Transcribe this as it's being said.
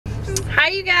Hi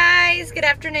you guys, good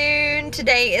afternoon.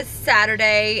 Today is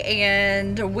Saturday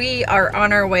and we are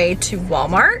on our way to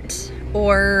Walmart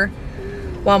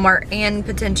and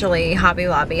potentially Hobby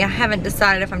Lobby. I haven't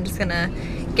decided if I'm just gonna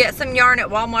get some yarn at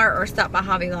Walmart or stop by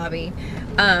Hobby Lobby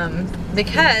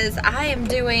because I'm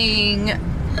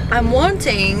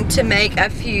wanting to make a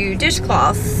few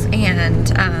dishcloths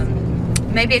and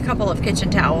maybe a couple of kitchen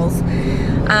towels,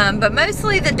 but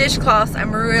mostly the dishcloths.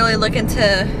 I'm really looking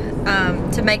to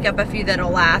make up a few that'll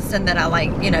last and that I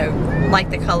like, you know, like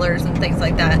the colors and things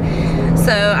like that.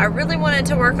 So I really wanted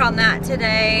to work on that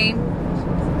today.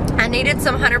 I needed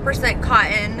some 100%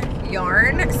 cotton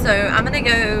yarn, so I'm gonna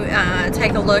go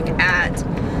take a look at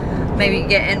maybe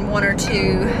getting one or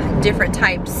two different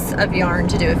types of yarn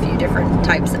to do a few different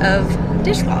types of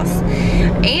dishcloths.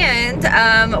 And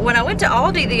when I went to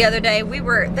Aldi the other day,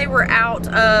 they were out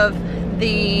of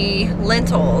the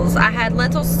lentils. I had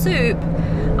lentil soup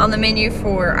on the menu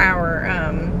for our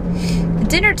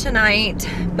dinner tonight,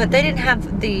 but they didn't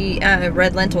have the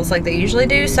red lentils like they usually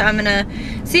do, so I'm gonna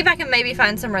see if I can maybe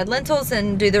find some red lentils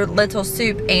and do the lentil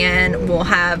soup, and we'll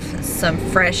have some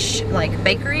fresh like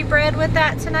bakery bread with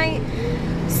that tonight.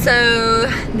 So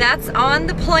that's on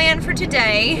the plan for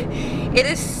today. It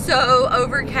is so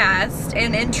overcast,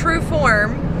 and in true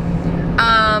form,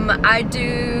 I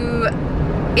do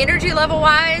energy level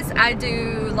wise, I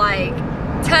do like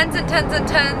tons and tons and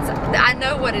tons. I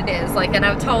know what it is like, and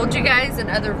I've told you guys in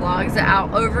other vlogs that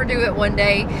I'll overdo it one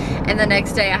day and the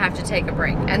next day I have to take a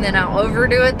break, and then I'll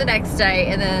overdo it the next day,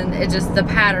 and then it just, the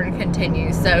pattern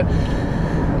continues. So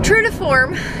true to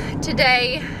form,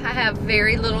 today I have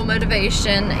very little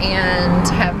motivation and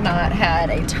have not had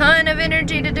a ton of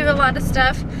energy to do a lot of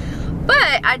stuff,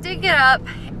 but I did get up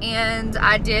and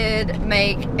I did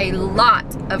make a lot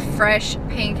of fresh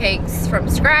pancakes from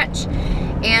scratch.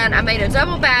 And I made a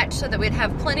double batch so that we'd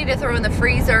have plenty to throw in the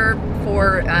freezer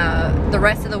for the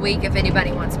rest of the week if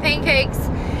anybody wants pancakes.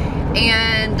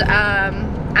 And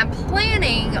I'm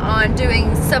planning on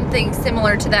doing something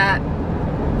similar to that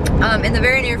in the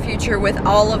very near future with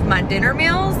all of my dinner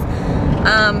meals.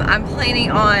 I'm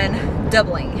planning on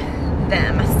doubling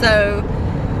them. So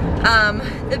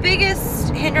the biggest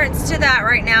hindrance to that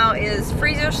right now is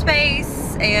freezer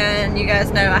space, and you guys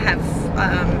know I have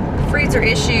freezer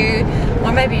issue.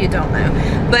 Well, maybe you don't know,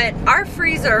 but our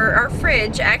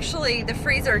fridge, actually the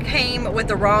freezer came with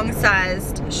the wrong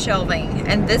sized shelving,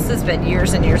 and this has been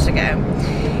years and years ago,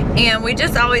 and we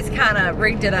just always kind of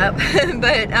rigged it up.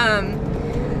 But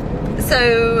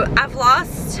so I've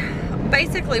lost,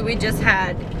 basically we just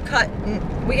had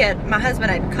my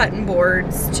husband had cutting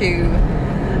boards to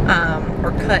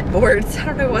or cut boards, I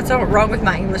don't know what's wrong with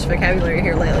my English vocabulary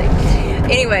here lately,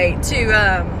 anyway, to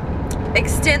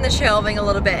extend the shelving a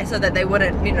little bit so that they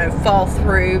wouldn't, you know, fall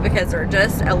through because they're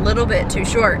just a little bit too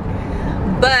short.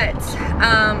 But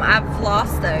I've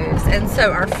lost those, and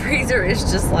so our freezer is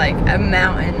just like a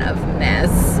mountain of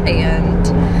mess, and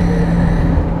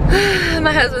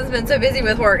my husband's been so busy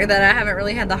with work that I haven't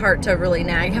really had the heart to really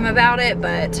nag him about it.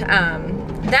 But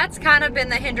that's kind of been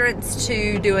the hindrance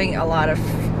to doing a lot of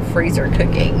freezer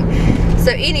cooking.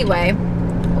 So anyway,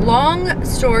 long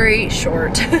story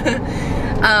short,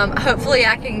 hopefully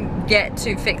I can get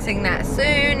to fixing that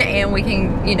soon, and we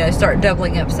can, you know, start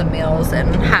doubling up some meals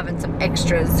and having some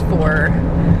extras for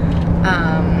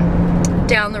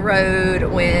down the road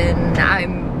when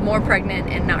I'm more pregnant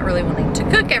and not really wanting to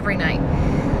cook every night.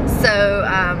 So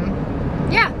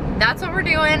yeah, that's what we're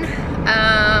doing.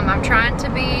 I'm trying to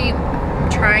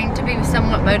be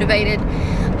somewhat motivated,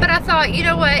 but I thought, you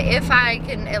know what, if I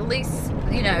can at least,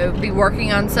 you know, be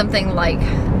working on something like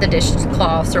the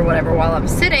dishcloths or whatever while I'm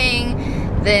sitting,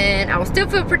 then I will still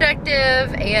feel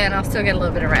productive and I'll still get a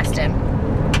little bit of rest in.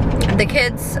 The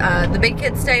kids, the big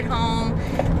kids stayed home.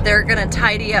 They're gonna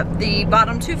tidy up the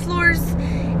bottom 2 floors,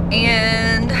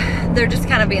 and they're just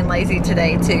kind of being lazy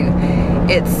today too.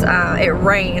 It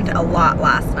rained a lot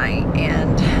last night,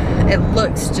 and it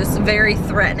looks just very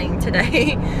threatening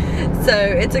today. So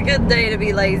it's a good day to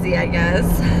be lazy, I guess.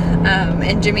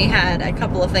 And Jimmy had a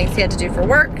couple of things he had to do for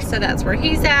work, so that's where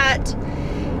he's at.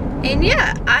 And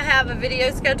yeah, I have a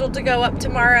video scheduled to go up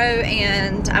tomorrow,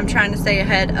 and I'm trying to stay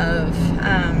ahead of,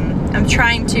 I'm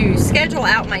trying to schedule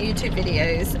out my YouTube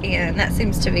videos, and that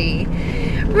seems to be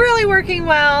really working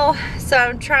well. So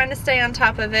I'm trying to stay on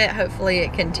top of it. Hopefully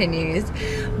it continues.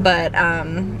 But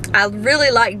I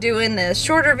really like doing the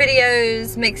shorter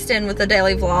videos mixed in with the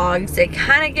daily vlogs. It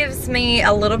kind of gives me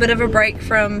a little bit of a break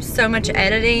from so much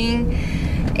editing,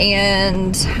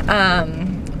 and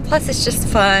Plus it's just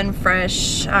fun,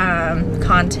 fresh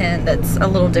content that's a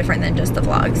little different than just the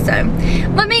vlog. So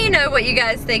let me know what you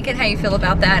guys think and how you feel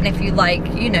about that, and if you like,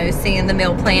 you know, seeing the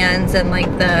meal plans and like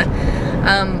the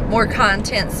more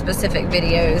content specific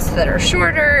videos that are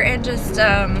shorter and just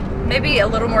maybe a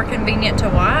little more convenient to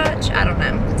watch. I don't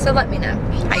know. So let me know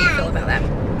how you feel about that.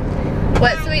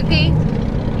 What, Sweet Pea?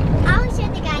 I'll show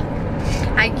the guy.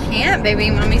 I can't, baby.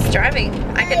 Mommy's driving.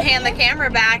 I can hand the camera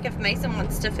back if Mason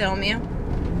wants to film you.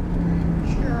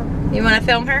 You want to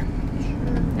film her?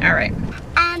 All right.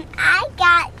 I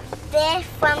got this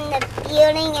from the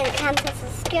building and it comes with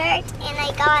a skirt, and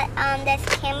I got this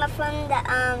camera from the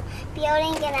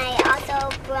building, and I also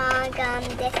brought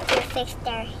this to fix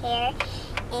their hair.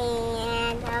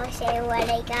 And I'll show you what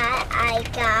I got. I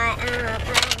got a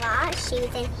lot of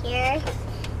shoes in here.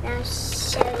 And I'll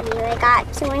show you. I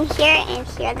got 2 in here, and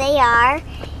here they are.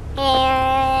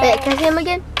 And wait, can I see them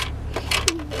again?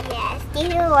 Yes,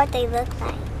 these are what they look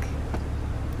like.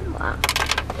 Wow.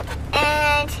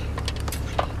 And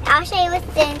I'll show you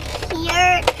what's in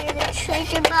here. There's a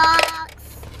treasure box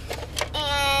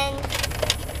and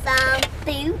some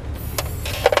boots.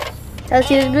 Can I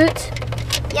see the boots?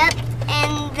 Yep.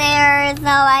 And there's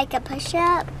like a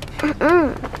push-up.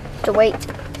 The weight.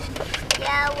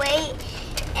 Yeah, wait.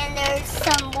 And there's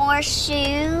some more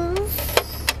shoes.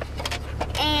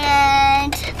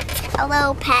 And a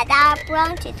little pad that I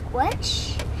brought to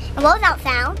squish. And what was that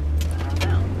sound?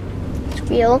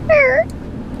 Squeal.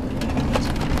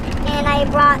 And I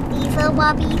brought these little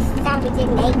bobbies that we did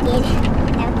naked.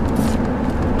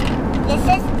 This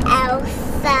is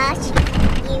Elsa. She's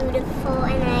beautiful,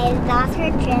 and I lost her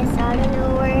dress, so I don't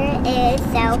know where it is.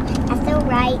 So that's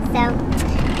alright. So,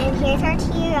 and here's her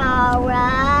tiara.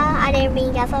 I didn't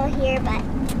bring Elsa over here, but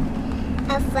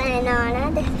Elsa and Anna.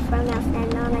 This is from Elsa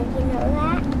and Anna. You know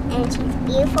that. And she's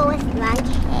beautiful with long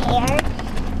hair.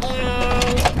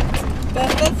 And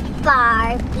this is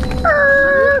Barbie.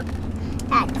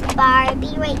 That's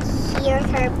Barbie right here,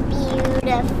 her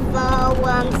beautiful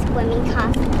swimming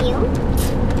costume.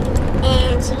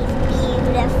 And she's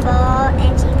beautiful,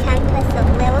 and she comes with a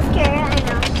little skirt, and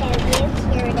I'll show you.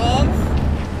 Here it is.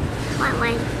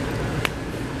 One.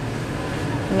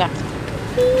 No.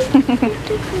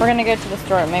 We're gonna go to the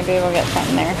store. Maybe we'll get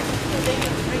something there.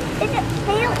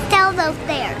 They don't sell those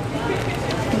there.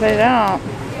 They don't.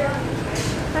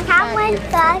 I have one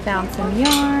that Found some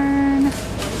yarn.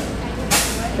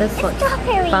 This looks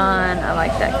strawberry. fun. I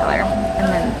like that color. And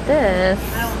then this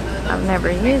I've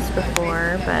never used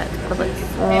before, but it looks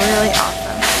really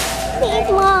awesome. Please,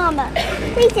 Mom.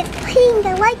 Please, it's pink.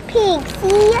 I like pink.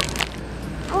 See?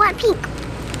 I want pink.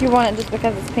 You want it just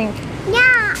because it's pink?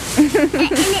 Yeah. And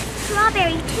it's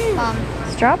strawberry too.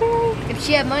 Strawberry? If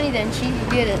she had money, then she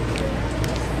could get it.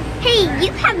 Hey,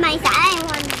 you have my side. I didn't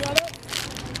want to get it.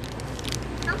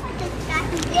 I want this guy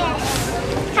to get it.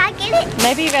 Can I get it?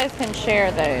 Maybe you guys can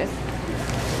share those.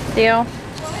 Deal?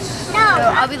 So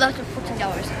No. I'll be left with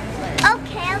 $14.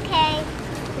 Okay.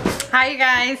 Hi you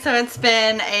guys, so it's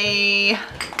been a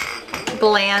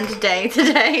bland day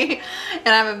today and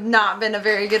I've not been a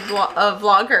very good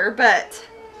vlogger, but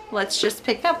let's just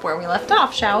pick up where we left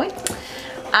off, shall we?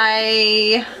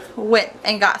 I went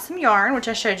and got some yarn, which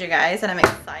I showed you guys, and I'm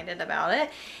excited about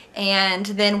it. And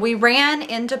then we ran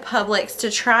into Publix to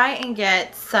try and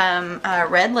get some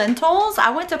red lentils.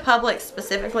 I went to Publix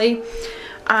specifically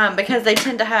because they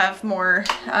tend to have more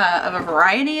of a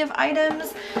variety of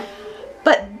items.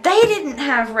 But they didn't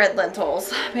have red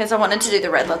lentils because I wanted to do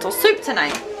the red lentil soup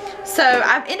tonight. So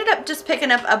I ended up just picking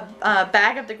up a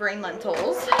bag of the green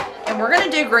lentils. And we're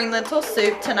going to do green lentil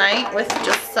soup tonight with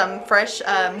just some fresh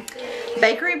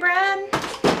bakery bread.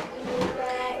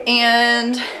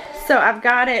 And so I've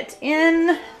got it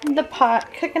in the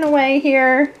pot cooking away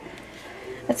here.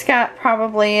 It's got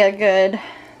probably a good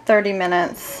 30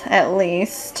 minutes at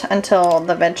least until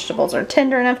the vegetables are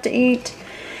tender enough to eat.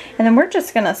 And then we're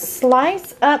just going to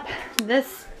slice up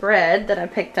this bread that I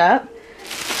picked up.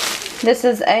 This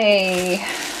is a,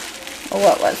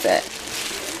 what was it?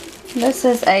 This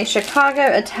is a Chicago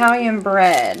Italian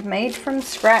bread made from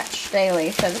scratch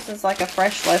daily. So this is like a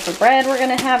fresh loaf of bread we're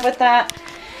going to have with that.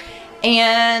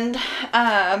 And so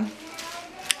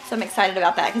I'm excited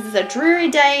about that because it's a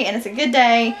dreary day and it's a good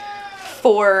day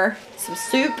for some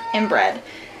soup and bread.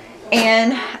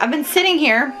 And I've been sitting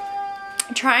here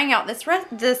trying out this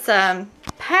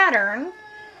pattern,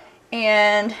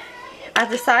 and I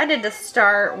decided to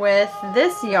start with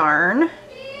this yarn,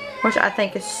 which I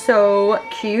think is so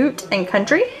cute and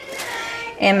country.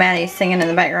 And Maddie's singing in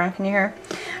the background, can you hear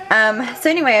her? So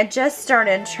anyway, I just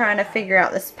started trying to figure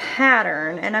out this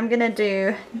pattern, and I'm gonna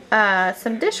do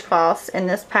some dishcloths in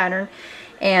this pattern.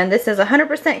 And this is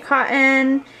 100%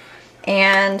 cotton.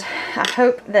 And I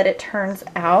hope that it turns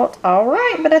out all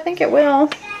right, but I think it will.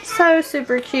 So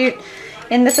super cute.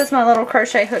 And this is my little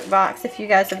crochet hook box if you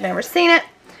guys have never seen it.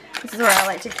 This is where I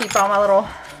like to keep all my little,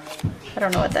 I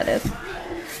don't know what that is.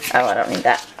 Oh, I don't need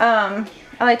that. I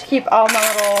like to keep all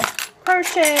my little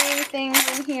crochet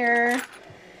things in here.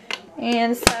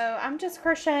 And so I'm just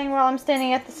crocheting while I'm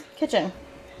standing at the kitchen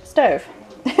stove.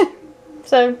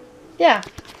 So yeah,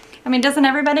 I mean, doesn't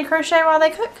everybody crochet while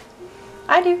they cook?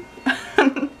 I do.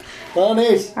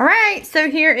 Nice. All right, so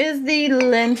here is the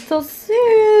lentil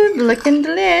soup, looking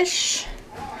delish.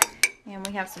 And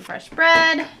we have some fresh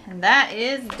bread, and that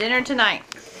is dinner tonight.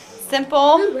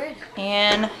 Simple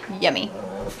and yummy.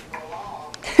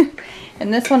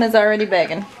 And this one is already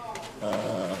begging.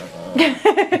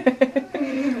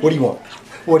 What do you want?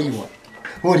 What do you want?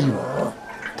 What do you want?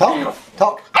 Talk,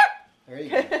 talk. There you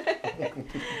go.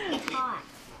 Hot.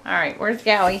 All right, where's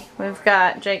Gowie? We've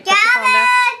got Jake. Put the phone down.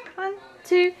 1,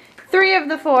 2, 3 of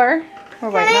the 4. We're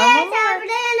waiting on one more.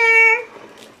 Dinner.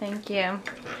 Thank you.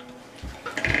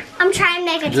 I'm trying to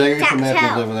make a Jay, get some napkins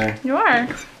tic-tac-toe. over there. You are.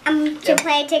 I'm to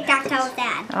play tic-tac-toe with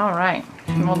Dad. All right.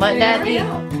 We'll let Dad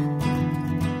eat.